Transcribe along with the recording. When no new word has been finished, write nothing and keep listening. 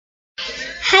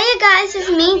Hi guys,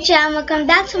 it's me Jam. Welcome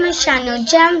back to my channel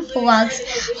Jam Vlogs.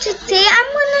 Today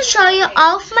I'm gonna show you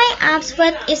all of my apps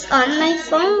what is on my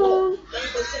phone.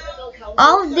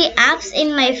 All of the apps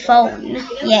in my phone.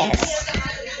 Yes.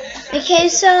 Okay,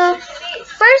 so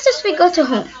first as we go to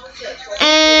home.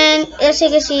 And as you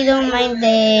can see, don't mind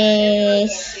the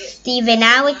Steven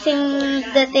Alec thing,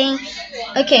 the thing.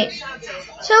 Okay.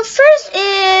 So first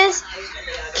is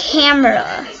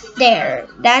camera. There,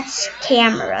 that's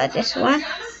camera. This one.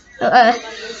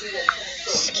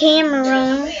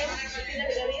 Camera.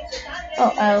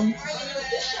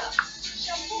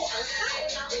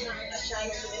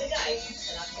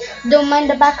 Don't mind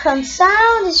the background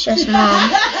sound. It's just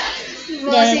mom.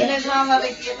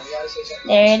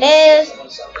 There it is.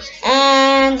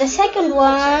 And the second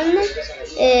one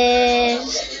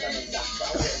is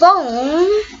phone.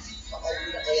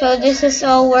 So this is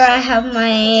all where I have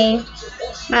my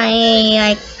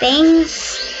like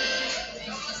things.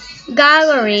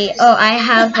 Gallery. Oh, I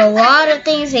have a lot of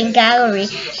things in gallery,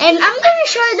 and I'm gonna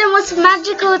show you the most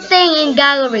magical thing in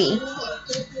gallery.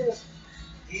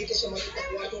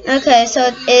 Okay, so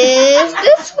it is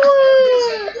this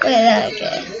one.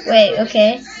 Wait,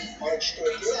 okay.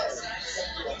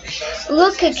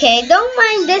 Look, okay, don't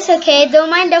mind this, okay? Don't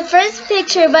mind the first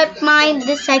picture, but mind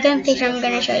the second picture. I'm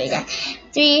gonna show you guys.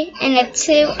 3 and a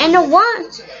 2 and a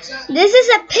 1. This is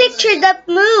a picture that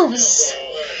moves.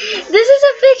 This is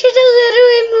a picture that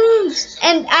literally moves.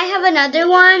 And I have another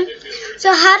one.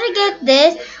 So how to get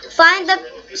this? Find the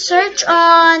search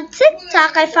on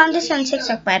TikTok. I found this on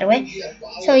TikTok, by the way.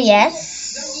 So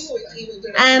yes.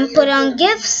 And put on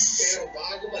GIFs.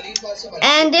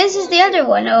 And this is the other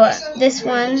one. Oh, this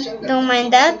one. Don't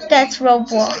mind that. That's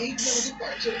Roblox.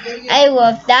 I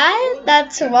love that.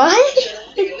 That's why.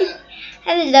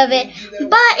 I love it.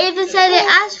 But if it says it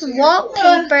as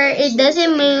wallpaper, it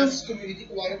doesn't move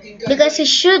because you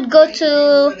should go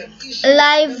to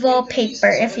live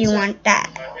wallpaper if you want that.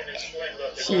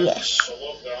 Yes.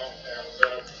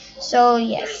 So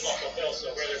yes.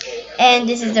 And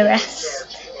this is the rest.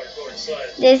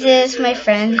 This is my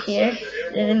friend here.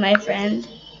 This is my friend.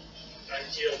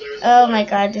 Oh my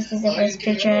god, this is the first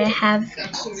picture I have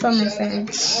from my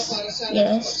friends.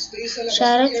 Yes.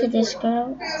 Shout out to this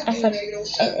girl.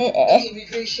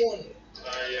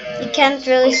 You can't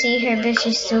really see her, but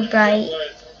she's too bright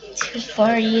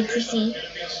for you to see.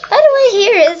 By the way,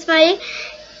 here is my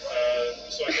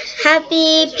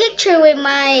happy picture with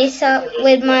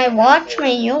my watch,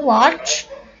 my new watch.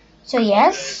 So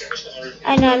yes,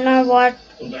 and I'm not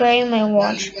wearing my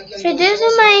watch. So this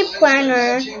is my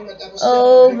planner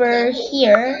over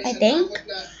here, I think.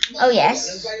 Oh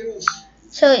yes.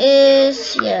 So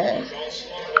is yeah.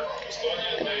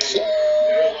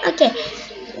 Okay.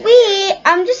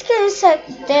 I'm just gonna set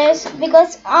this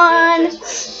because on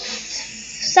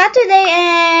Saturday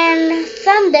and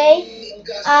Sunday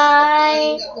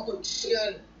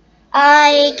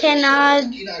I cannot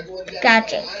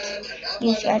gadget.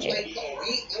 Use gadget.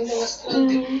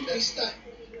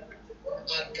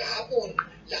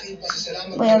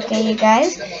 Wait, okay, you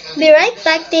guys. Be right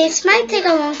back. This might take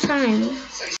a long time.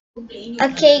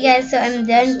 Okay, guys. So I'm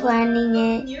done planning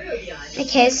it.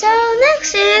 Okay. So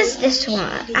next is this one.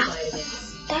 Ow,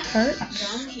 that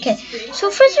hurts. Okay. So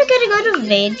first we're gonna go to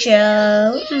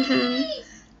video.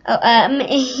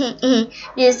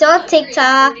 These are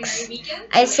TikToks.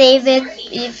 I save it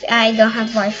if I don't have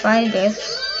Wi-Fi. There's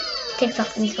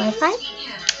TikTok needs Wi-Fi.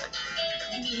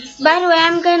 By the way,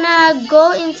 I'm gonna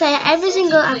go inside every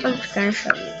single app I'm gonna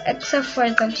show you, except for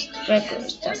the regular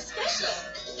stuff.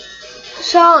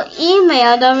 So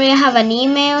email, don't really have an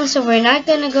email, so we're not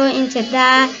gonna go into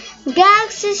that.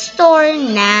 Galaxy Store,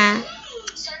 nah.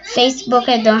 Facebook,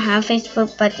 I don't have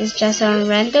Facebook, but it's just on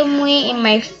random way in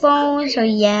my phone, so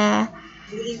yeah.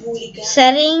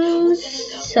 Settings,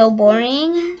 so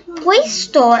boring. Play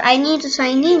Store, I need to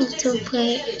sign in to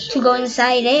go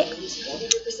inside it.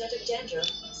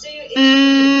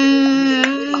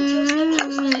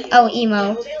 Oh,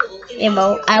 emo,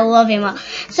 I love emo.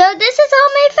 So this is all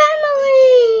my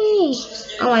family.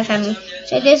 Oh, my family.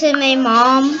 So this is my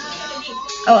mom.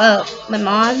 My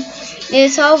mom.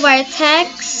 This is all of our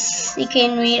text. You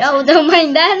can read. Oh, don't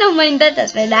mind that. Don't mind that.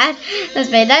 That's my dad. That's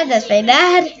my dad. That's my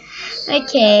dad.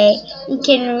 Okay, you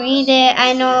can read it.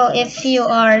 I know if you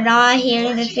are not here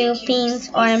in the Philippines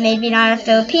or maybe not a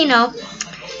Filipino,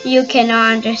 you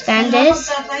cannot understand this.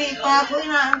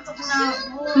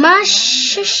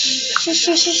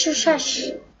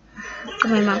 To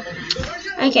my mom.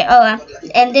 Okay.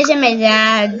 And this is my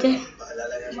dad.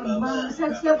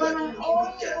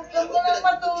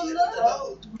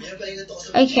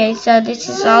 Okay, so this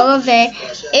is all of it.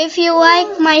 If you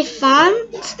like my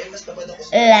font,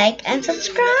 like and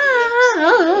subscribe.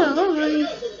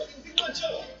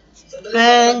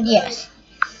 And yes.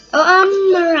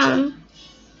 Oh, around.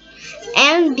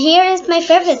 And here is my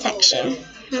favorite section.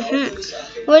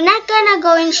 We're not gonna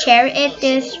go and share it.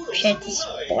 This shit is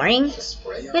boring.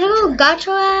 We're gonna go Gacha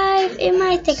Live. It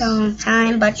might take a long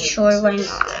time, but sure, why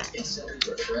not?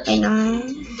 Why not?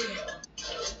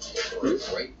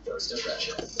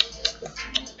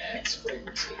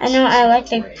 I know I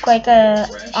like a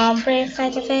ombre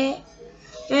effect of it.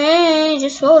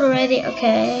 Just rolled already.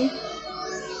 Okay.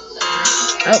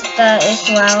 Oh, that is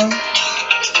loud.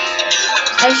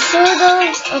 I should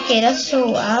have. Okay, that's so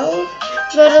loud.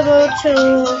 Gotta go to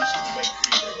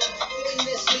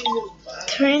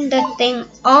turn the thing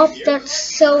off. That's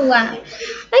so loud.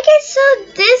 Okay, so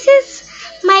this is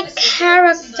my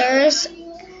characters.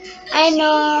 I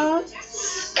know.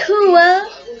 Cool.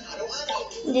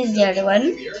 This is the other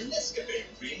one.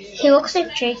 He looks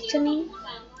like Drake to me.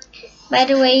 By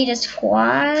the way, the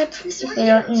squad, if you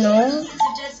don't know.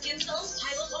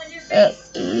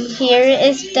 Here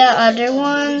is the other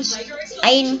ones.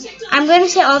 I'm gonna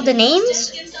say all the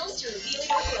names.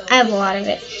 I have a lot of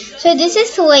it. So this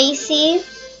is Lacey,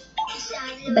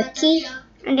 Bucky,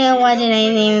 and then what did I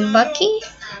name it? Bucky?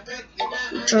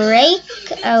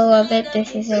 Drake, I love it.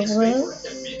 This is a blue.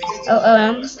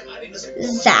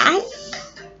 Zach,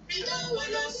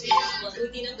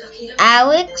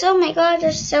 Alex. Oh my god,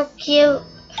 they're so cute.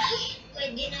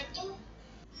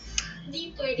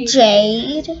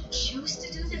 Jade.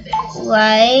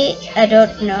 Why? I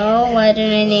don't know. Why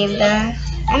did I name that?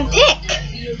 And Pick,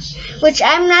 which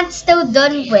I'm not still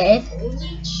done with.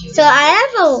 So I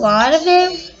have a lot of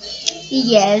it.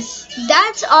 Yes,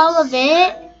 that's all of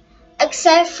it,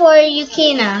 except for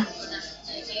Yukina.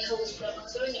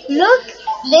 Look,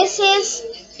 this is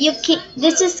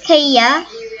This is Kaya.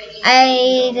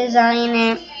 I designed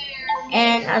it.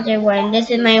 And other one. This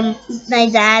is my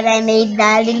dad. I made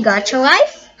that in Gacha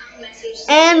Life.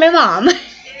 And my mom.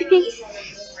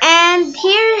 And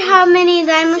here, how many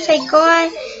diamonds I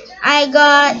got? I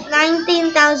got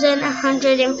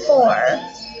 19,104.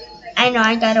 I know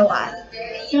I got a lot.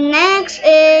 Next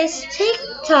is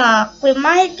TikTok. We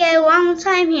might get one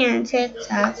time here in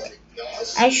TikTok.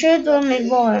 I should do my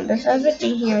volume because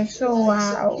everything here is so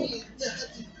loud.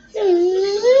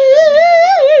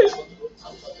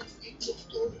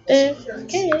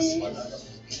 Okay.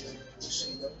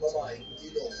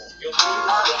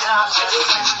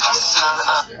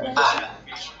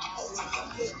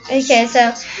 Okay,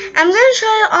 so I'm gonna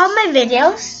show you all my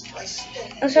videos.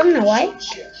 Also, I'm gonna like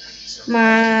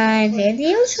my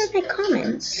videos or my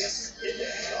comments.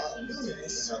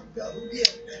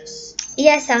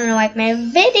 Yes, I'm gonna like my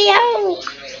video.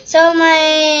 So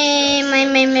my.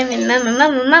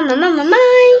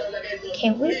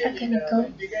 Okay, where are gonna go?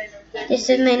 This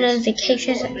is my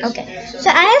notifications. Okay, so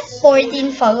I have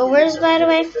 14 followers, by the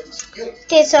way.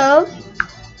 Okay, so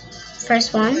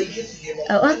first one.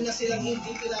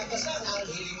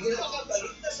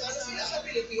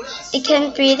 You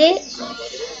can't read it.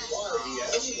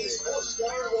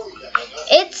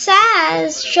 It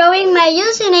says showing my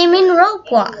username in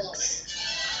Roblox.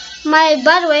 By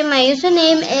the way, my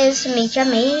username is Mate.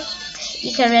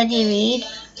 You can already read.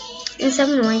 And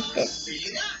something like this.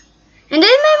 And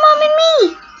then my mom and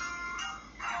me.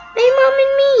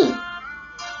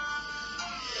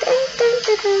 Dun, dun,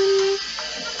 dun, dun.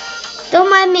 Don't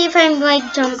mind me if I'm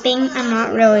like jumping. I'm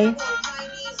not really.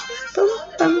 Boom,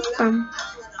 bum, bum.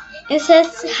 It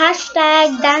says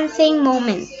hashtag dancing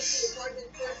moments.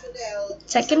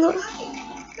 Second one.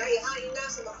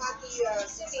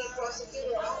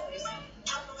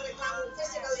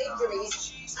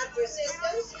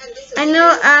 I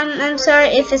know, I'm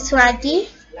sorry if it's swaggy.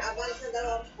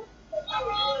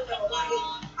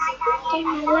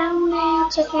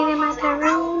 Chicken in my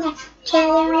macaroni,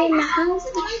 cheddar in my house,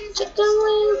 chicken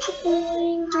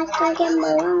wing, hot dog and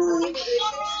bologna.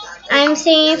 I'm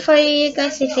singing for you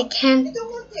guys if you can't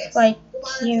like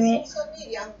hear it.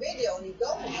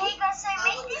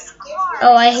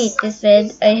 Oh, I hate this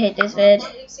vid.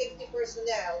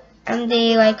 I'm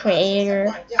the like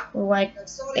creator who like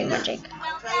big magic.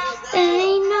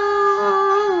 They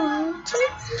know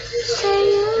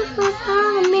say you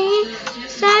follow me,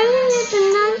 staring at the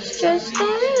night, just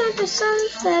staring at the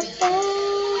sunset.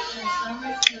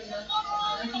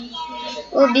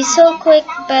 Will be so quick,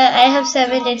 but I have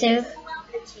 72.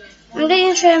 I'm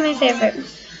gonna try my favorite.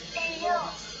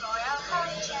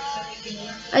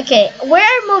 Okay,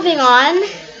 we're moving on.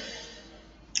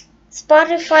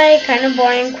 Spotify, kind of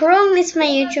boring. Chrome is my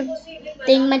YouTube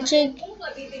thingamajig.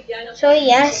 So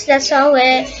yes, that's all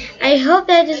it. I hope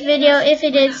that this video, if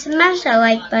you did, smash that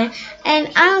like button.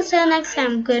 And I'll see you next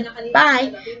time.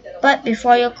 Goodbye. But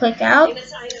before you click out,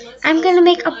 I'm gonna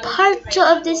make a part 2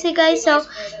 of this, you guys. So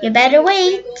you better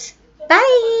wait.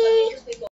 Bye.